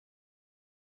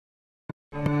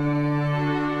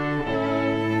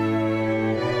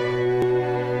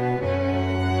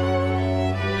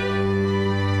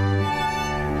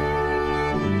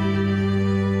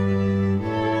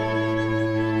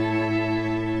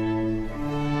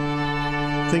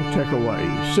ThinkTech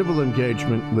Hawaii. Civil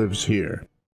engagement lives here.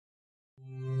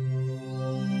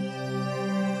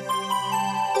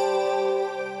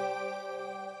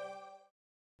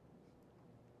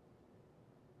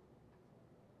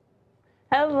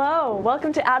 Hello,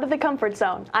 welcome to Out of the Comfort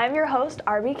Zone. I'm your host,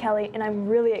 RB Kelly, and I'm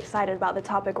really excited about the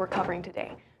topic we're covering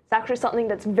today. It's actually something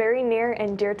that's very near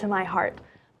and dear to my heart.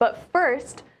 But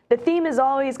first, the theme is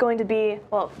always going to be,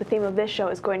 well, the theme of this show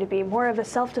is going to be more of a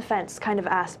self-defense kind of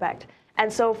aspect.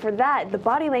 And so for that, the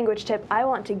body language tip I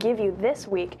want to give you this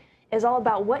week is all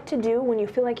about what to do when you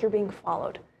feel like you're being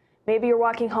followed. Maybe you're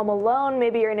walking home alone,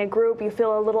 maybe you're in a group, you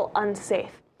feel a little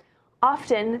unsafe.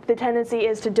 Often, the tendency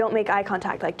is to don't make eye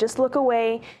contact, like just look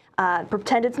away,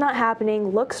 pretend it's not happening,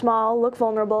 look small, look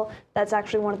vulnerable. That's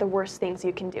actually one of the worst things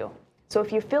you can do. So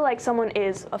if you feel like someone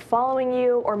is following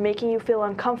you or making you feel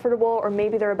uncomfortable, or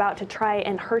maybe they're about to try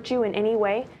and hurt you in any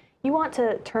way, you want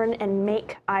to turn and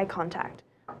make eye contact.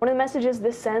 One of the messages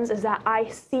this sends is that I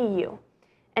see you.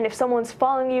 And if someone's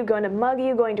following you, going to mug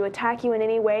you, going to attack you in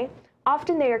any way,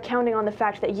 often they are counting on the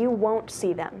fact that you won't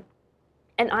see them.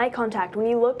 And eye contact, when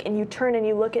you look and you turn and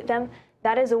you look at them,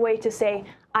 that is a way to say,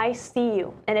 I see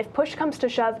you. And if push comes to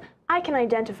shove, I can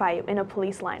identify you in a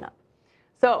police lineup.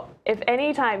 So if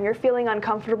any time you're feeling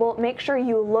uncomfortable, make sure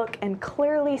you look and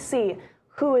clearly see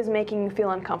who is making you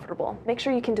feel uncomfortable. Make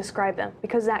sure you can describe them,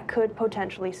 because that could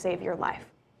potentially save your life.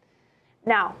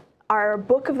 Now, our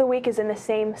book of the week is in the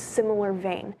same similar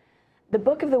vein. The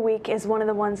book of the week is one of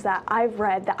the ones that I've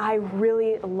read that I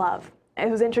really love. It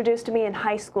was introduced to me in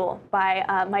high school by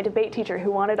my debate teacher,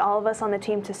 who wanted all of us on the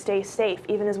team to stay safe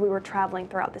even as we were traveling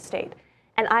throughout the state.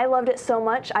 And I loved it so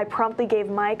much, I promptly gave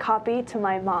my copy to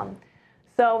my mom.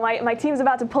 So my team's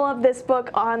about to pull up this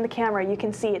book on the camera. You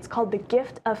can see it's called The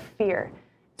Gift of Fear.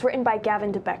 It's written by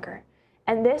Gavin DeBecker.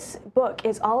 And this book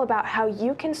is all about how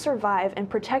you can survive and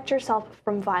protect yourself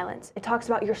from violence. It talks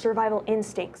about your survival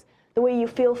instincts, the way you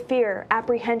feel fear,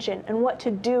 apprehension, and what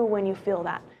to do when you feel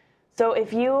that. So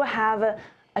if you have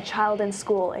a child in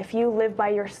school, if you live by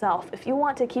yourself, if you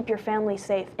want to keep your family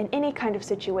safe in any kind of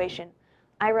situation,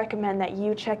 I recommend that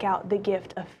you check out The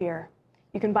Gift of Fear.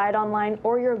 You can buy it online,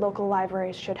 or your local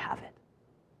libraries should have it.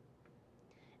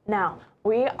 Now,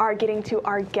 we are getting to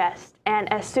our guest,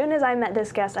 and as soon as I met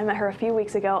this guest, I met her a few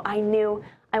weeks ago, I knew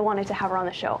I wanted to have her on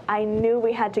the show. I knew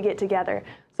we had to get together.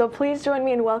 So please join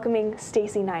me in welcoming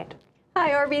Stacie Knight.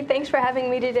 Hi, Arby. Thanks for having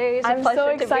me today. It's a I'm pleasure so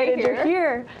excited to be here. you're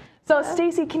here. So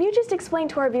Stacie, can you just explain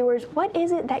to our viewers, what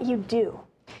is it that you do?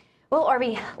 Well,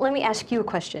 Arby, let me ask you a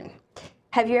question.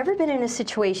 Have you ever been in a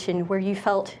situation where you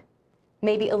felt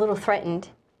maybe a little threatened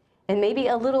and maybe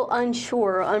a little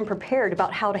unsure or unprepared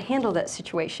about how to handle that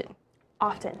situation?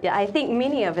 Often. Yeah, I think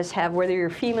many of us have, whether you're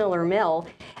female or male,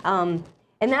 and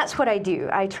that's what I do.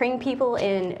 I train people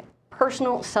in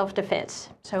personal self-defense.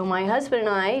 So my husband and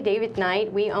I, David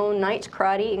Knight, we own Knight's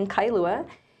Karate in Kailua.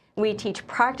 We teach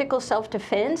practical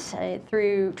self-defense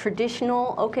through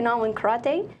traditional Okinawan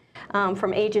karate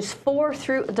from ages 4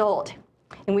 through adult.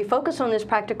 And we focus on this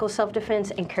practical self-defense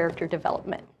and character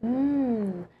development.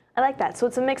 I like that. So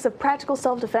it's a mix of practical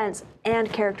self-defense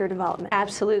and character development.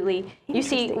 Absolutely. You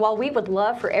see, while we would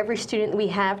love for every student we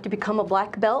have to become a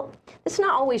black belt, it's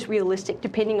not always realistic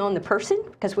depending on the person,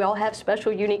 because we all have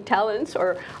special, unique talents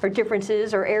or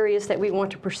differences or areas that we want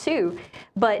to pursue.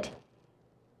 But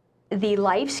the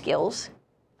life skills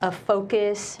of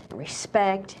focus,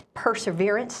 respect,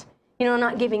 perseverance,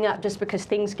 not giving up just because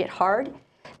things get hard.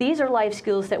 These are life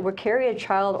skills that will carry a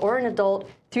child or an adult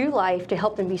through life to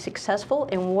help them be successful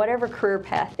in whatever career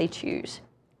path they choose.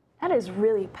 That is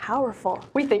really powerful.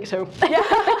 We think so.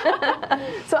 Yeah.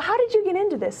 So how did you get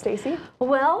into this, Stacie?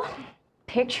 Well,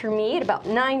 picture me at about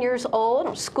 9 years old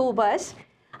on a school bus.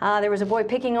 There was a boy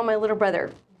picking on my little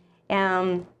brother.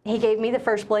 He gave me the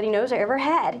first bloody nose I ever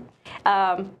had.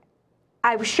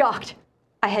 I was shocked.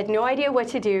 I had no idea what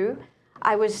to do.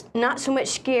 I was not so much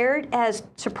scared as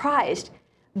surprised.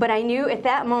 But I knew at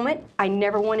that moment, I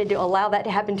never wanted to allow that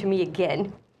to happen to me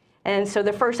again. And so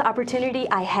the first opportunity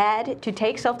I had to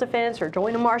take self-defense or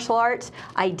join the martial arts,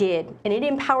 I did. And it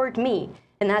empowered me.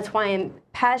 And that's why I'm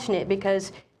passionate,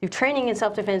 because through training in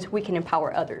self-defense, we can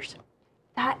empower others.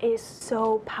 That is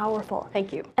so powerful.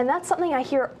 Thank you. And that's something I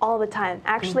hear all the time.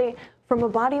 Actually, from a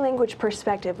body language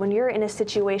perspective, when you're in a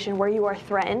situation where you are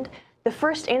threatened, the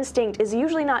first instinct is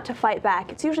usually not to fight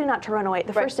back. It's usually not to run away.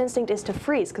 The first instinct is to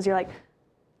freeze, because you're like,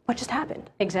 what just happened?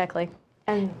 Exactly.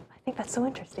 And I think that's so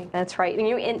interesting. That's right.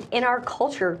 And in our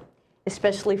culture,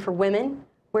 especially for women,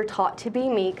 we're taught to be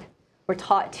meek. We're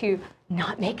taught to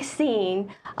not make a scene.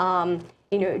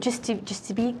 just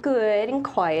to be good and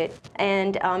quiet.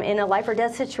 And in a life or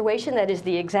death situation, that is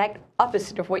the exact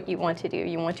opposite of what you want to do.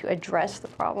 You want to address the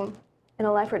problem. In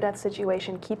a life or death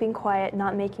situation, keeping quiet,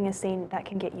 not making a scene, that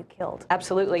can get you killed.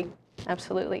 Absolutely.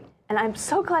 Absolutely. And I'm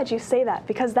so glad you say that,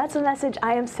 because that's a message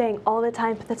I am saying all the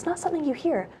time, but that's not something you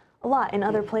hear a lot in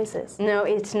other places. No,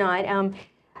 it's not.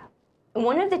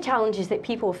 One of the challenges that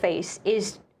people face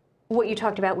is what you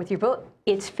talked about with your book.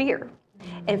 It's fear.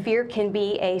 And fear can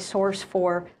be a source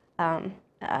for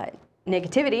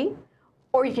negativity,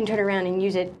 or you can turn around and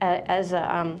use it as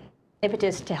an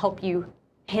impetus to help you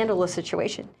handle a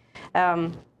situation.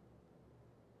 I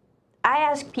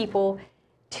ask people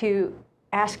to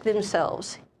ask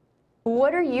themselves,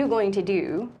 what are you going to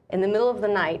do in the middle of the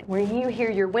night when you hear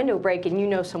your window break and you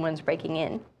know someone's breaking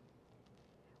in?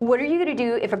 What are you going to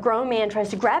do if a grown man tries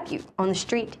to grab you on the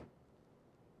street?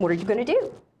 What are you going to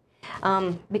do?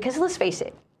 Because let's face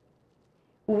it,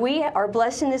 we are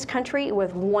blessed in this country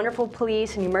with wonderful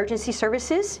police and emergency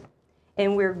services,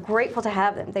 and we're grateful to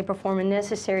have them. They perform a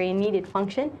necessary and needed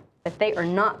function, but they are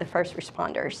not the first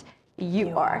responders.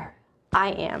 You are.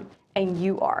 I am, and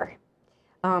you are.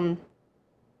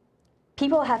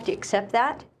 People have to accept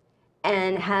that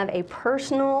and have a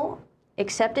personal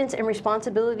acceptance and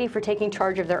responsibility for taking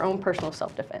charge of their own personal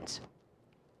self-defense.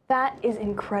 That is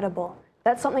incredible.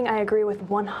 That's something I agree with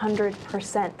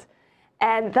 100%.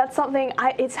 And that's something,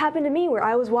 it's happened to me where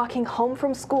I was walking home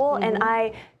from school and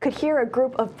I could hear a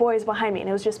group of boys behind me. And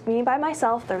it was just me by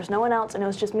myself, there was no one else, and it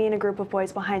was just me and a group of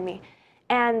boys behind me.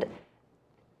 And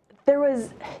there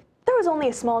was only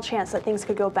a small chance that things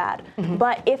could go bad.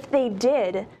 But if they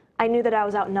did, I knew that I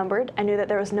was outnumbered. I knew that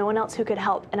there was no one else who could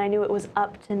help, and I knew it was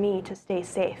up to me to stay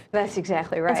safe. That's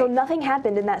exactly right. And so nothing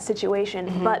happened in that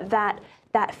situation, but that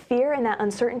fear and that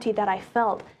uncertainty that I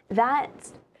felt, that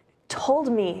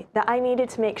told me that I needed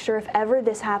to make sure if ever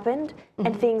this happened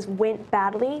and things went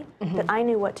badly, that I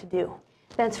knew what to do.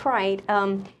 That's right.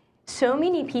 So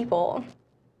many people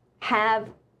have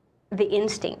the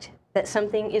instinct that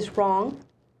something is wrong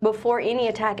before any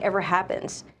attack ever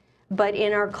happens. But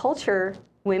in our culture,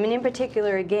 women in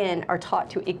particular, again, are taught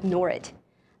to ignore it.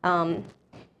 Men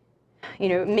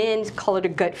call it a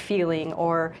gut feeling,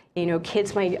 or,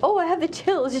 kids might, oh, I have the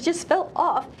chills, it just felt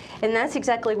off. And that's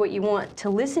exactly what you want to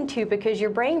listen to, because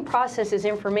your brain processes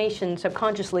information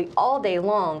subconsciously all day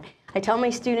long. I tell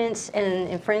my students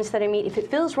and friends that I meet, if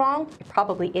it feels wrong, it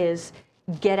probably is.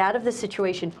 Get out of the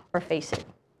situation or face it.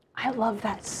 I love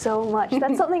that so much.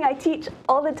 That's something I teach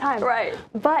all the time. Right.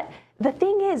 But the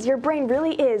thing is, your brain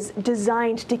really is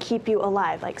designed to keep you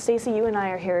alive. Like, Stacie, you and I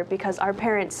are here because our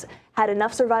parents had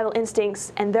enough survival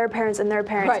instincts, and their parents and their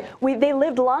parents, they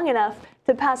lived long enough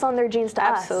to pass on their genes to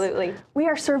us. Absolutely. We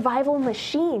are survival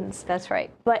machines. That's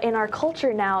right. But in our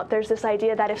culture now, there's this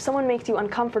idea that if someone makes you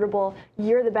uncomfortable,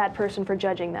 you're the bad person for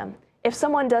judging them. If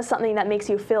someone does something that makes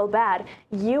you feel bad,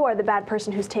 you are the bad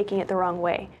person who's taking it the wrong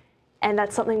way. And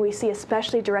that's something we see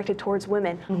especially directed towards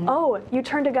women. Oh, you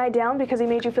turned a guy down because he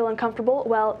made you feel uncomfortable?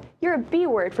 Well, you're a B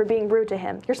word for being rude to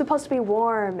him. You're supposed to be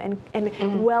warm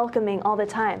and welcoming all the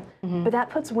time. But that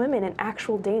puts women in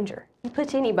actual danger. It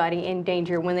puts anybody in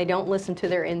danger when they don't listen to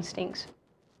their instincts.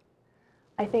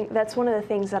 I think that's one of the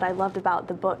things that I loved about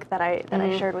the book that I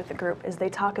shared with the group, is they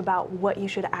talk about what you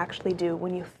should actually do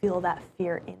when you feel that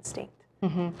fear instinct.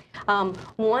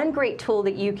 One great tool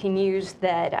that you can use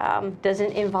that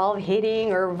doesn't involve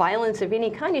hitting or violence of any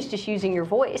kind is just using your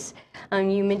voice.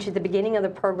 You mentioned at the beginning of the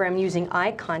program using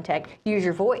eye contact. Use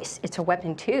your voice. It's a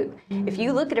weapon too. If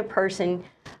you look at a person,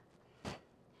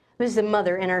 this is a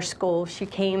mother in our school. She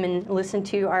came and listened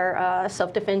to our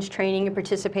self-defense training and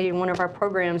participated in one of our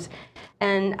programs.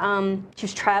 And she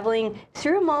was traveling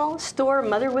through a mall, store,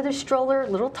 mother with a stroller,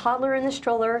 little toddler in the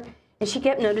stroller. And she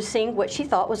kept noticing what she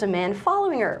thought was a man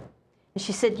following her. And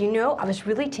she said, I was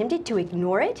really tempted to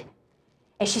ignore it.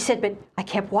 And she said, but I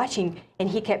kept watching, and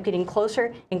he kept getting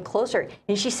closer and closer.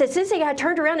 And she said, since I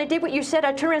turned around and did what you said,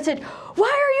 I turned around and said, why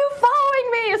are you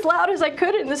following me, as loud as I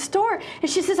could in the store?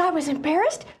 And she says, I was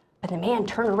embarrassed, but the man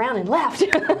turned around and left.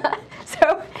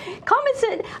 So common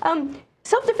sense,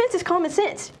 self-defense is common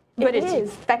sense, but it's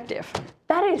effective.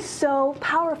 That is so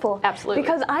powerful. Absolutely.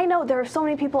 Because I know there are so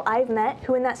many people I've met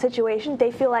who in that situation, they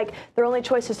feel like their only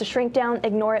choice is to shrink down,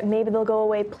 ignore it, maybe they'll go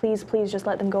away, please, please just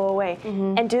let them go away.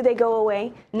 And do they go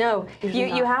away? No,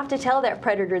 you have to tell that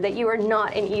predator that you are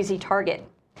not an easy target.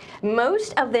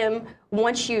 Most of them,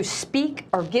 once you speak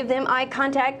or give them eye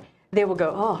contact, they will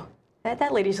go, oh,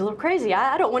 that lady's a little crazy.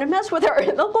 I don't want to mess with her.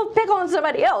 They'll go pick on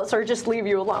somebody else or just leave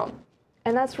you alone.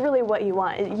 And that's really what you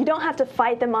want. You don't have to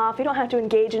fight them off. You don't have to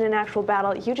engage in an actual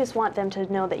battle. You just want them to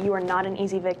know that you are not an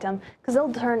easy victim, because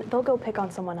they'll go pick on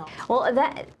someone else. Well,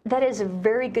 that is a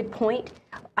very good point.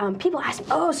 People ask,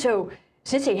 oh, so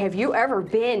Stacie, have you ever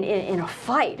been in a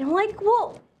fight? And I'm like,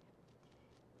 well,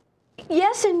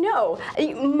 yes and no.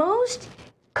 Most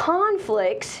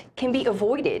conflicts can be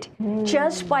avoided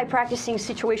just by practicing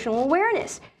situational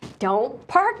awareness. Don't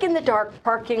park in the dark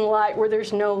parking lot where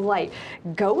there's no light.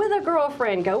 Go with a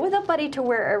girlfriend, go with a buddy to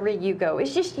wherever you go.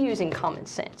 It's just using common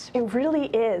sense. It really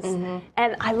is.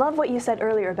 And I love what you said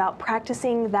earlier about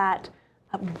practicing that,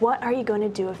 what are you going to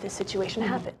do if this situation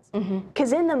happens?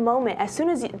 Because in the moment, as soon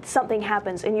as something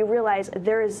happens and you realize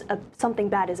something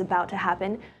bad is about to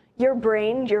happen, your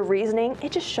brain, your reasoning,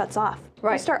 it just shuts off.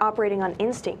 Right. You start operating on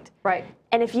instinct. Right.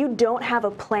 And if you don't have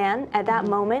a plan at that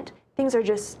moment, things are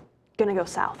just going to go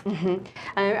south.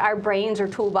 Our brains are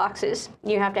toolboxes.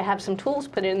 You have to have some tools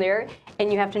put in there,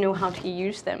 and you have to know how to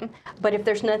use them. But if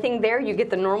there's nothing there, you get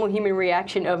the normal human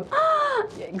reaction of, ah!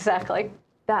 Exactly.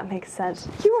 That makes sense.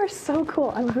 You are so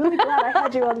cool. I'm really glad I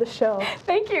had you on the show.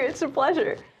 Thank you. It's a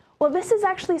pleasure. Well, this is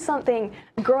actually something,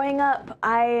 growing up,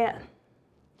 I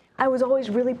was always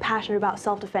really passionate about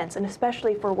self-defense, and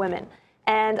especially for women.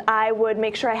 And I would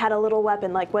make sure I had a little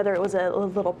weapon, like whether it was a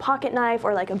little pocket knife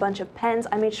or like a bunch of pens.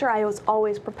 I made sure I was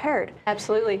always prepared.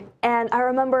 Absolutely. And I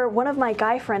remember one of my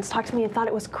guy friends talked to me and thought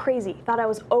it was crazy, thought I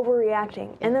was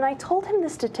overreacting. And then I told him the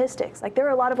statistics. Like, there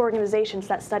are a lot of organizations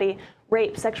that study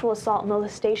rape, sexual assault,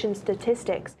 molestation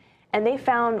statistics. And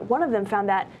one of them found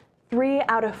that 3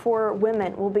 out of 4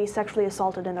 women will be sexually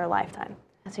assaulted in their lifetime.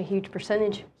 That's a huge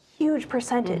percentage. Huge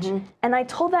percentage. And I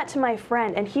told that to my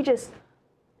friend, and he just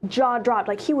jaw dropped.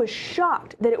 Like, he was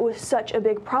shocked that it was such a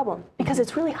big problem, because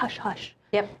it's really hush hush.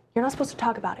 Yep. You're not supposed to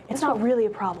talk about it. It's not really a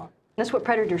problem. That's what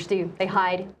predators do. They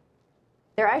hide.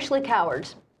 They're actually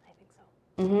cowards. I think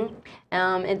so.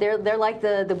 And they're like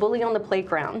the bully on the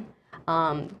playground.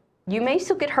 You may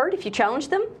still get hurt if you challenge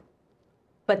them,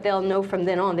 but they'll know from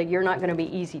then on that you're not going to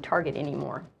be easy target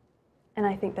anymore. And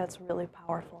I think that's really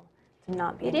powerful, to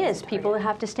not be. It is. People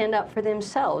have to stand up for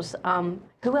themselves.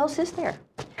 Who else is there?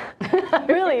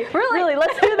 Really?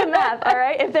 Let's do the math, all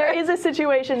right? If there is a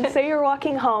situation, say you're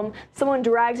walking home, someone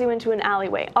drags you into an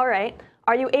alleyway, all right?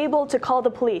 Are you able to call the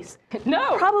police?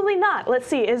 No. Probably not. Let's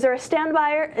see. Is there a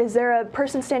standby? Is there a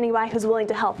person standing by who's willing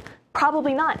to help?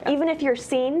 Probably not. Even if you're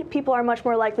seen, people are much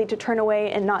more likely to turn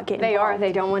away and not get involved. They are.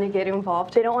 They don't want to get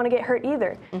involved. They don't want to get hurt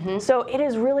either. So it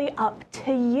is really up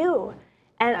to you.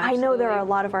 And I know there are a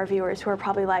lot of our viewers who are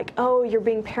probably like, oh, you're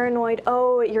being paranoid.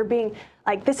 Oh, you're being,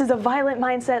 like, this is a violent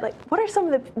mindset. Like, what are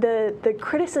some of the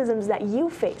criticisms that you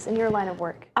face in your line of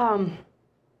work?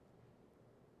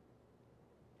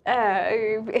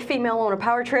 A female on a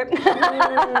power trip. But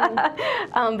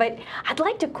I'd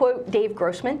like to quote Dave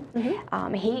Grossman.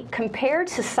 He compared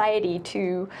society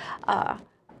to a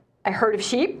herd of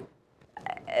sheep,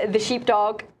 the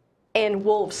sheepdog, and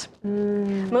wolves.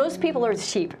 Most people are the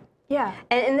sheep. Yeah.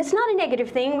 And it's not a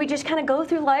negative thing. We just kind of go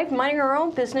through life minding our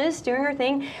own business, doing our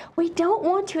thing. We don't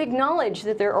want to acknowledge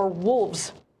that there are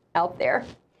wolves out there.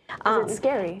 It's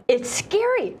scary. It's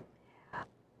scary.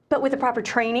 But with the proper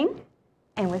training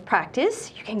and with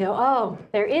practice, you can go, oh,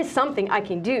 there is something I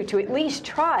can do to at least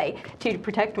try to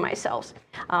protect myself.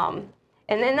 And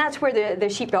then that's where the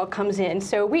sheepdog comes in.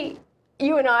 So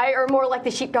you and I are more like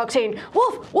the sheepdog saying,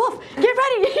 wolf, wolf, get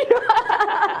ready.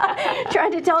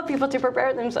 Trying to tell people to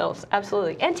prepare themselves,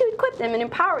 absolutely. And to equip them and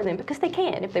empower them, because they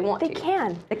can if they want to. They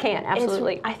can. They can,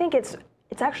 absolutely. I think it's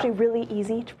actually really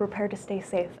easy to prepare to stay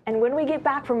safe. And when we get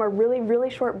back from a really, really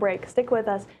short break, stick with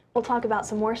us. We'll talk about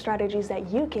some more strategies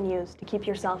that you can use to keep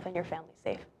yourself and your family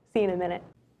safe. See you in a minute.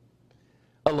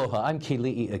 Aloha, I'm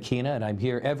Keli'i Akina, and I'm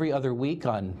here every other week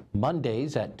on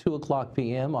Mondays at 2:00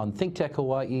 p.m. on ThinkTech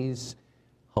Hawaii's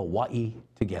Hawaii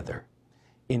Together.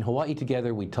 In Hawaii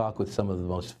Together, we talk with some of the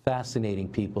most fascinating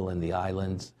people in the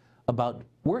islands about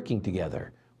working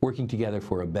together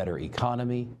for a better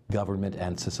economy, government,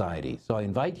 and society. So I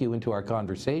invite you into our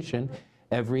conversation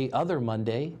every other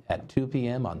Monday at 2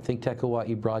 p.m. on ThinkTech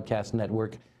Hawaii Broadcast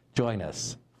Network. Join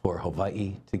us for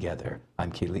Hawaii Together.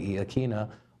 I'm Keli'i Akina.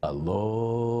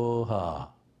 Aloha.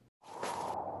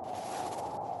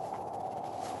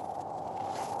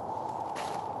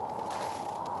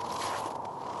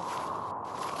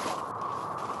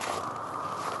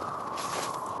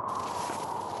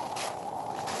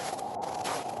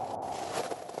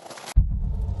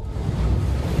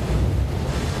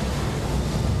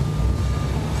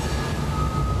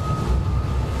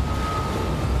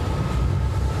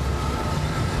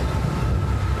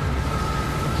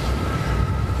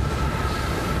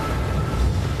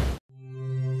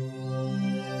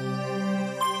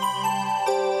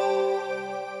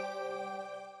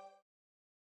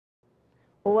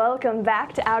 Welcome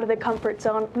back to Out of the Comfort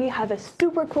Zone. We have a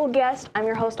super cool guest. I'm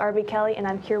your host, RB Kelly, and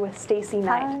I'm here with Stacie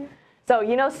Knight. Hi. So,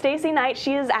 you know Stacie Knight,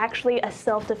 she is actually a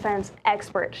self-defense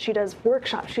expert. She does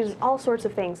workshops, she does all sorts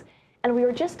of things. And we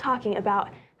were just talking about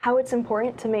how it's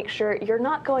important to make sure you're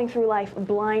not going through life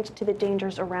blind to the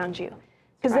dangers around you.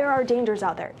 Because there are dangers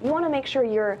out there. You want to make sure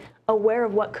you're aware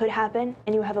of what could happen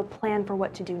and you have a plan for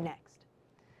what to do next.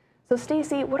 So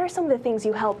Stacie, what are some of the things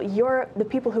you help the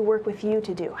people who work with you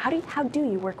to do? How do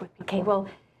you work with people? Okay, well,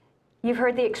 you've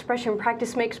heard the expression,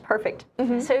 practice makes perfect.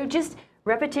 So just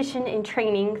repetition and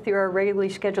training through our regularly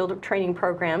scheduled training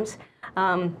programs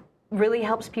really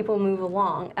helps people move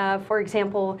along. For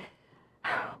example,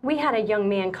 we had a young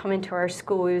man come into our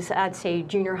school. He was, I'd say,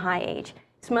 junior high age.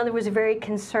 His mother was very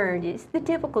concerned. It's the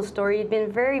typical story. He'd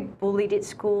been very bullied at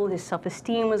school. His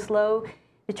self-esteem was low.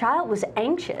 The child was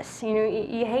anxious. You know,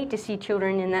 you hate to see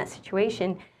children in that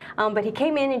situation. But he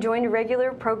came in and joined a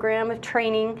regular program of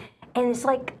training, and it's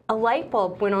like a light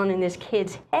bulb went on in this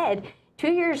kid's head.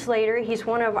 2 years later, he's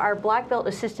one of our black belt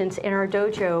assistants in our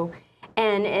dojo.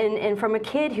 And from a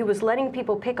kid who was letting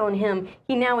people pick on him,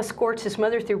 he now escorts his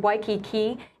mother through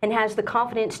Waikiki and has the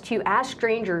confidence to ask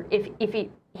stranger if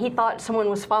he thought someone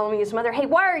was following his mother, hey,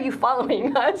 why are you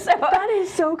following us? That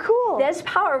is so cool. That's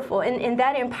powerful, and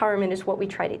that empowerment is what we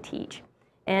try to teach.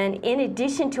 And in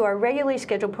addition to our regularly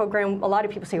scheduled program, a lot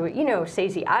of people say, well, you know,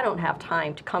 Stacie, I don't have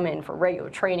time to come in for regular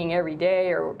training every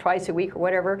day or twice a week or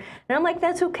whatever. And I'm like,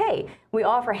 that's okay. We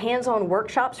offer hands-on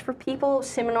workshops for people,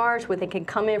 seminars where they can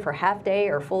come in for half day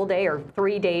or full day or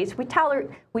 3 days. We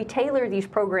tailor these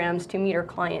programs to meet our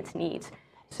clients' needs.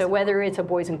 So whether it's a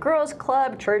Boys and Girls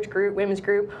Club, church group, women's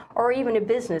group, or even a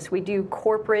business, we do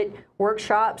corporate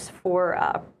workshops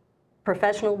for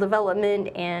professional development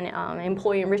and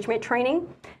employee enrichment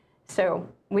training. So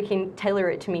we can tailor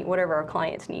it to meet whatever our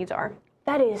clients' needs are.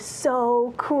 That is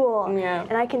so cool. Yeah.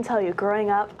 And I can tell you, growing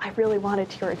up, I really wanted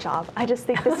your job. I just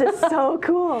think this is so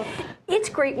cool. It's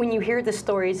great when you hear the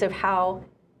stories of how,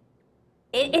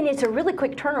 and it's a really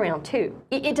quick turnaround too.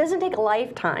 It doesn't take a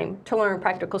lifetime to learn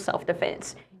practical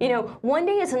self-defense. You know, one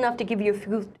day is enough to give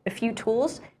you a few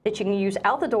tools that you can use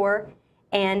out the door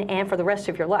and for the rest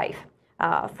of your life.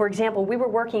 For example, we were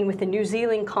working with the New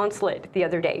Zealand consulate the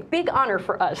other day. Big honor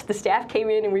for us. The staff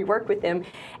came in and we worked with them,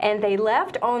 and they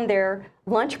left on their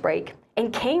lunch break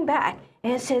and came back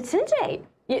and said, Sensei,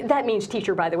 that means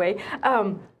teacher, by the way,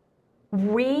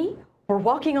 we were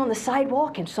walking on the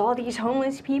sidewalk and saw these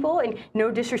homeless people, and no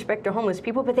disrespect to homeless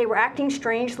people, but they were acting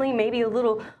strangely, maybe a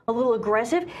little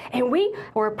aggressive, and we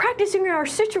were practicing our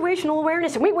situational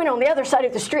awareness, and we went on the other side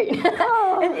of the street.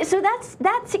 Oh. And so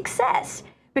that's success,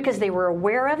 because they were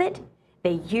aware of it,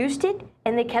 they used it,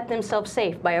 and they kept themselves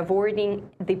safe by avoiding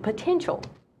the potential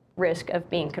risk of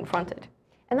being confronted.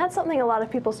 And that's something a lot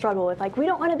of people struggle with. Like, we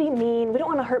don't want to be mean, we don't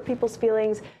want to hurt people's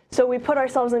feelings, so we put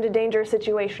ourselves into dangerous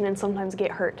situation and sometimes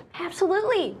get hurt.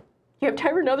 Absolutely. You have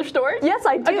time for another story? Yes,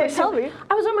 I do. Okay, Tell me.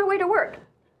 I was on my way to work.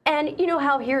 And you know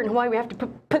how here in Hawaii we have to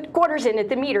put quarters in at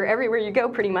the meter everywhere you go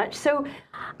pretty much. So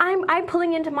I'm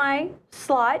pulling into my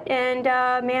slot, and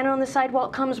a man on the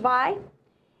sidewalk comes by,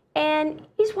 and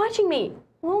he's watching me.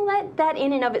 Well, that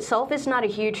in and of itself is not a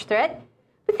huge threat.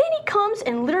 But then he comes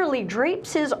and literally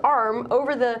drapes his arm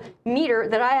over the meter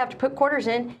that I have to put quarters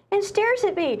in and stares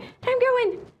at me. And I'm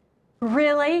going,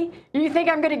 really? You think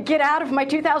I'm going to get out of my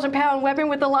 2,000-pound weapon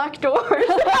with the locked doors?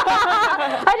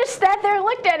 I just sat there and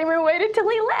looked at him and waited till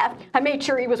he left. I made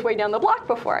sure he was way down the block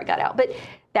before I got out. But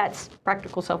that's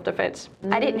practical self-defense.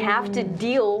 I didn't have to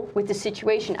deal with the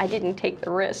situation. I didn't take the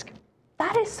risk.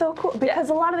 That is so cool,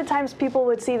 because a lot of the times people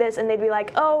would see this and they'd be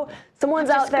like, oh, someone's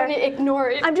out there. I'm just going to ignore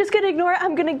it. I'm just going to ignore it.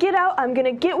 I'm going to get out. I'm going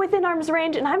to get within arm's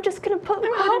range, and I'm just going to put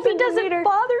my hope it doesn't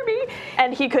bother me.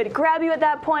 And he could grab you at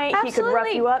that point. Absolutely. He could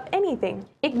rough you up, anything.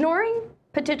 Ignoring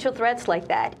potential threats like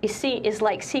that is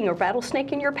like seeing a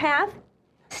rattlesnake in your path,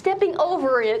 stepping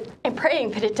over it and praying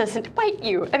that it doesn't bite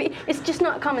you. I mean, it's just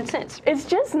not common sense. It's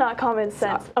just not common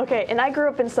sense. Okay, and I grew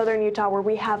up in southern Utah where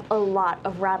we have a lot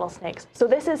of rattlesnakes. So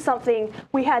this is something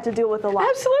we had to deal with a lot.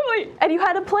 Absolutely. And you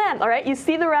had a plan, all right? You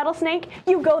see the rattlesnake,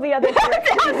 you go the other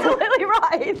direction. Absolutely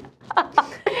right.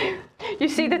 You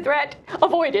see the threat,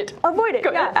 avoid it. Avoid it,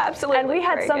 yeah. Absolutely. And we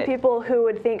had some people who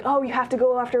would think, oh, you have to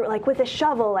go after it like with a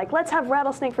shovel, like let's have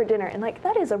rattlesnake for dinner. And like,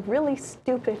 that is a really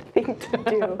stupid thing to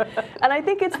do. And I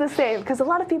think it's the same, because a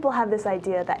lot of people have this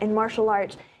idea that in martial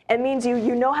arts, it means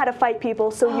you know how to fight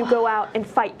people, so you go out and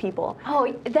fight people.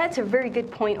 Oh, that's a very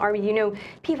good point, Army. You know,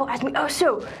 people ask me, oh,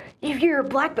 so if you're a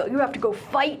black belt, you have to go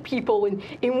fight people and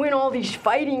win all these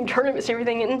fighting tournaments and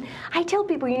everything. And I tell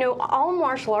people, you know, all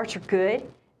martial arts are good.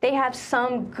 They have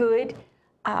some good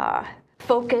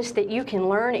focus that you can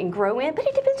learn and grow in, but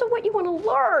it depends on what you want to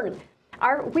learn.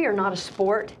 We are not a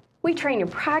sport. We train in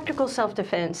practical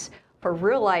self-defense for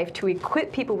real life to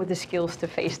equip people with the skills to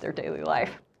face their daily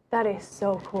life. That is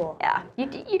so cool. Yeah,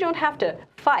 you don't have to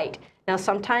fight. Now,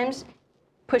 sometimes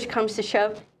push comes to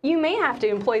shove, you may have to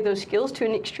employ those skills to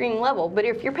an extreme level, but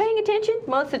if you're paying attention,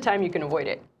 most of the time you can avoid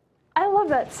it. I love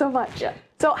that so much. Yeah.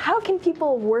 So how can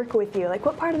people work with you? Like,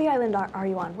 what part of the island are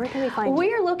you on? Where can they find you?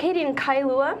 We are located in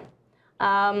Kailua.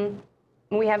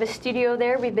 We have a studio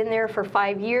there. We've been there for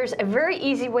 5 years. A very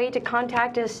easy way to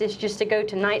contact us is just to go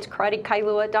to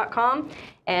knightskaratekaiLua.com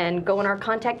and go on our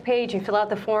contact page and fill out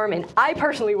the form, and I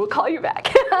personally will call you back.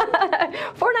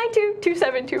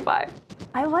 492-2725.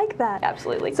 I like that.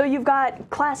 Absolutely. So you've got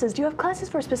classes. Do you have classes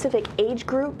for specific age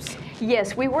groups?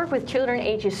 Yes, we work with children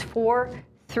ages 4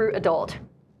 through adult.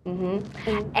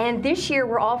 And this year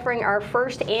we're offering our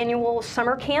first annual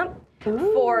summer camp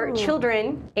for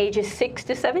children ages 6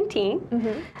 to 17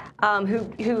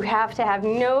 who have to have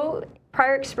no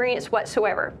prior experience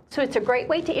whatsoever. So it's a great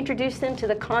way to introduce them to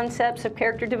the concepts of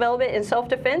character development and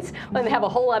self-defense, and they have a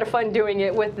whole lot of fun doing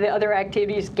it with the other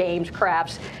activities, games,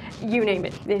 crafts, you name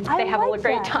it. They have a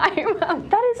great time.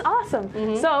 That is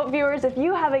awesome. So viewers, if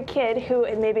you have a kid who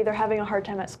maybe they're having a hard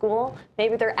time at school,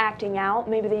 maybe they're acting out,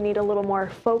 maybe they need a little more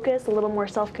focus, a little more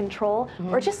self-control,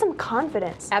 or just some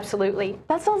confidence. Absolutely.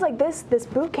 That sounds like this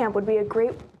boot camp would be a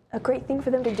great thing for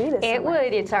them to do this It summer.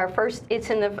 would. It's our first, it's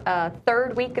in the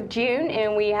third week of June,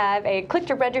 and we have a click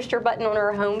to register button on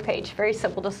our homepage. Very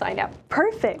simple to sign up.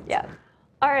 Perfect. Yeah.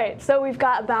 All right, so we've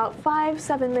got about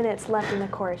 5-7 minutes left in the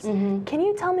course. Can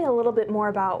you tell me a little bit more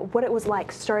about what it was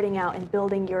like starting out and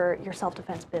building your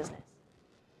self-defense business?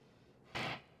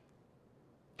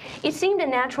 It seemed a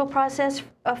natural process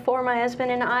for my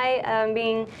husband and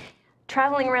I,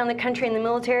 traveling around the country in the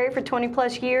military for 20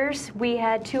 plus years. We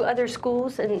had 2 other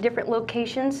schools in different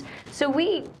locations. So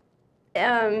we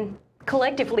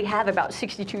collectively have about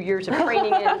 62 years of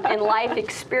training and life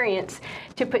experience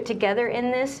to put together in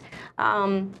this.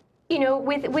 You know,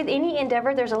 with any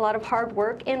endeavor, there's a lot of hard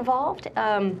work involved.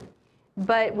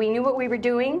 But we knew what we were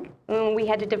doing. We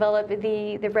had to develop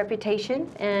the reputation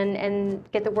and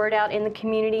get the word out in the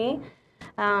community.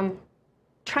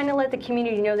 Trying to let the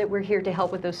community know that we're here to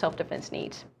help with those self-defense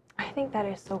needs. I think that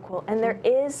is so cool, and there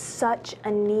is such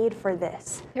a need for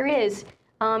this. There is.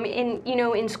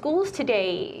 In schools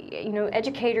today,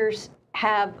 educators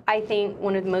have, I think,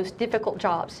 one of the most difficult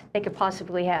jobs they could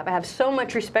possibly have. I have so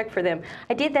much respect for them.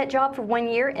 I did that job for 1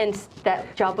 year, and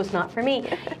that job was not for me.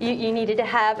 You needed to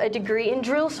have a degree in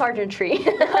drill sergeantry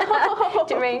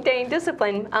to maintain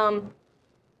discipline.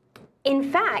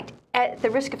 In fact, at the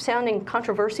risk of sounding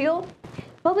controversial,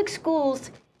 public schools,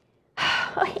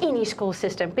 any school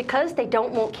system, because they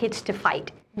don't want kids to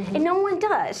fight, and no one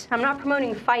does. I'm not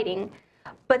promoting fighting,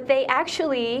 but they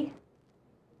actually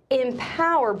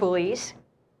empower bullies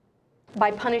by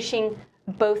punishing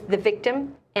both the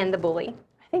victim and the bully.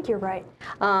 I think you're right.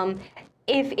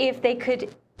 If they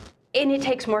could, and it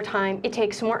takes more time, it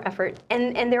takes more effort,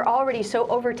 and they're already so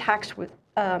overtaxed with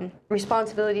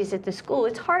responsibilities at the school.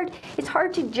 It's hard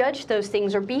to judge those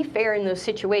things or be fair in those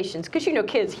situations, because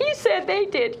kids, he said, they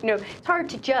did, it's hard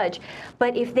to judge.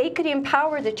 But if they could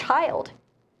empower the child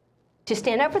to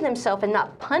stand up for themselves and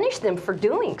not punish them for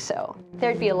doing so,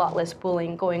 there'd be a lot less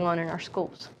bullying going on in our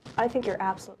schools. I think you're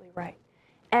absolutely right.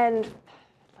 And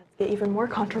let's get even more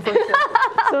controversial.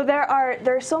 So there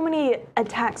are so many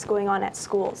attacks going on at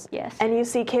schools. Yes. And you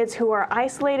see kids who are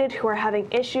isolated, who are having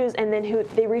issues, and then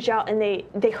they reach out and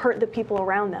they hurt the people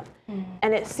around them.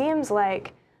 And it seems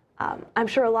like, I'm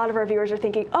sure a lot of our viewers are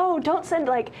thinking, oh, don't send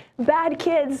bad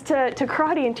kids to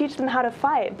karate and teach them how to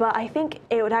fight. But I think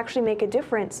it would actually make a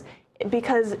difference,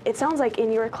 because it sounds like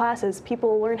in your classes,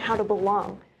 people learn how to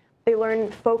belong. They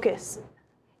learn focus.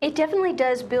 It definitely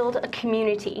does build a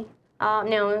community.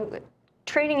 Now,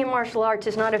 training in martial arts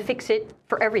is not a fix-it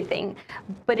for everything,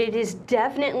 but it is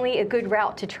definitely a good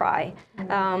route to try,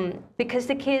 because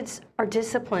the kids are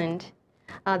disciplined.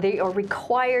 They are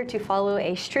required to follow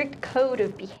a strict code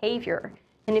of behavior,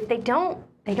 and if they don't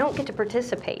get to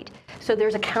participate. So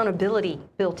there's accountability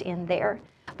built in there.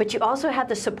 But you also have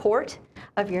the support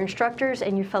of your instructors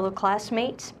and your fellow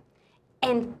classmates.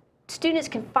 And students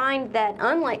can find that,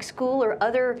 unlike school or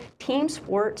other team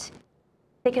sports,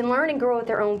 they can learn and grow at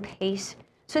their own pace.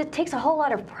 So it takes a whole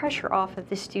lot of pressure off of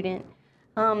the student.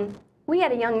 We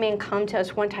had a young man come to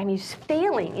us one time. He was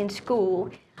failing in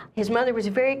school. His mother was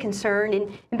very concerned,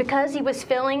 and because he was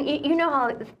failing, you know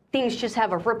how things just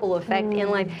have a ripple effect in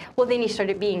life. Well, then he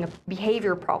started being a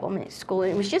behavior problem at school,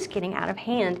 and it was just getting out of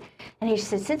hand. And he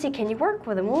said, "Cincy, can you work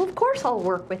with him?" Well, of course I'll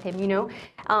work with him,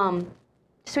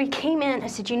 So he came in, I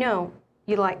said, you know,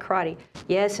 you like karate.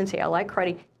 Yes, Sensei, I like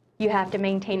karate. You have to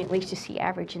maintain at least a C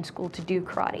average in school to do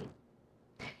karate.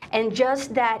 And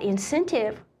just that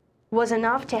incentive was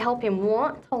enough to help him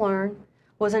want to learn,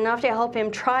 was enough to help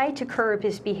him try to curb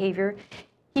his behavior.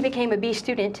 He became a B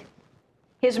student.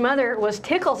 His mother was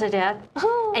tickled to death,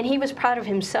 and he was proud of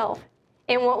himself.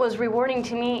 And what was rewarding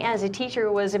to me as a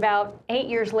teacher was about 8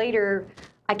 years later,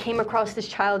 I came across this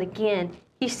child again.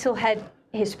 He still had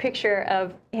his picture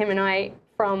of him and I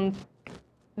from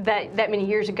that many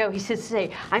years ago. He says,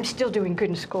 "Say, I'm still doing good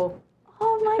in school."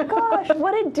 Oh my gosh,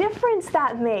 what a difference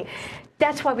that makes.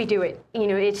 That's why we do it. You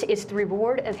know, it's the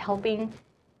reward of helping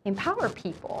empower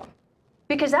people,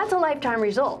 because that's a lifetime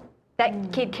result. That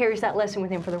kid carries that lesson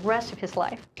with him for the rest of his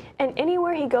life. And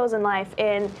anywhere he goes in life,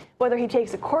 in whether he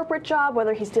takes a corporate job,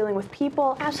 whether he's dealing with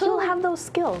people, Absolutely. he'll have those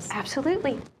skills.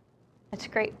 Absolutely. That's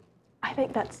great. I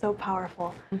think that's so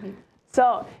powerful.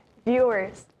 So,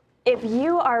 viewers, if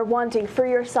you are wanting for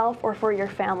yourself or for your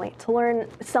family to learn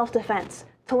self-defense,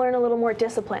 to learn a little more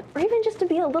discipline, or even just to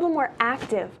be a little more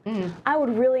active, I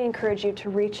would really encourage you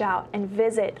to reach out and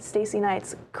visit Stacie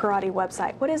Knight's karate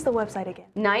website. What is the website again?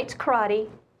 Knight's Karate,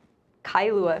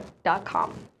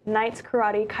 Kailua.com.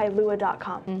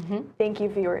 knightskaratekailu'a.com. Thank you,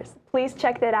 viewers. Please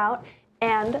check that out.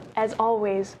 And as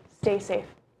always, stay safe.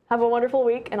 Have a wonderful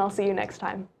week, and I'll see you next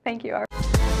time. Thank you, Ar.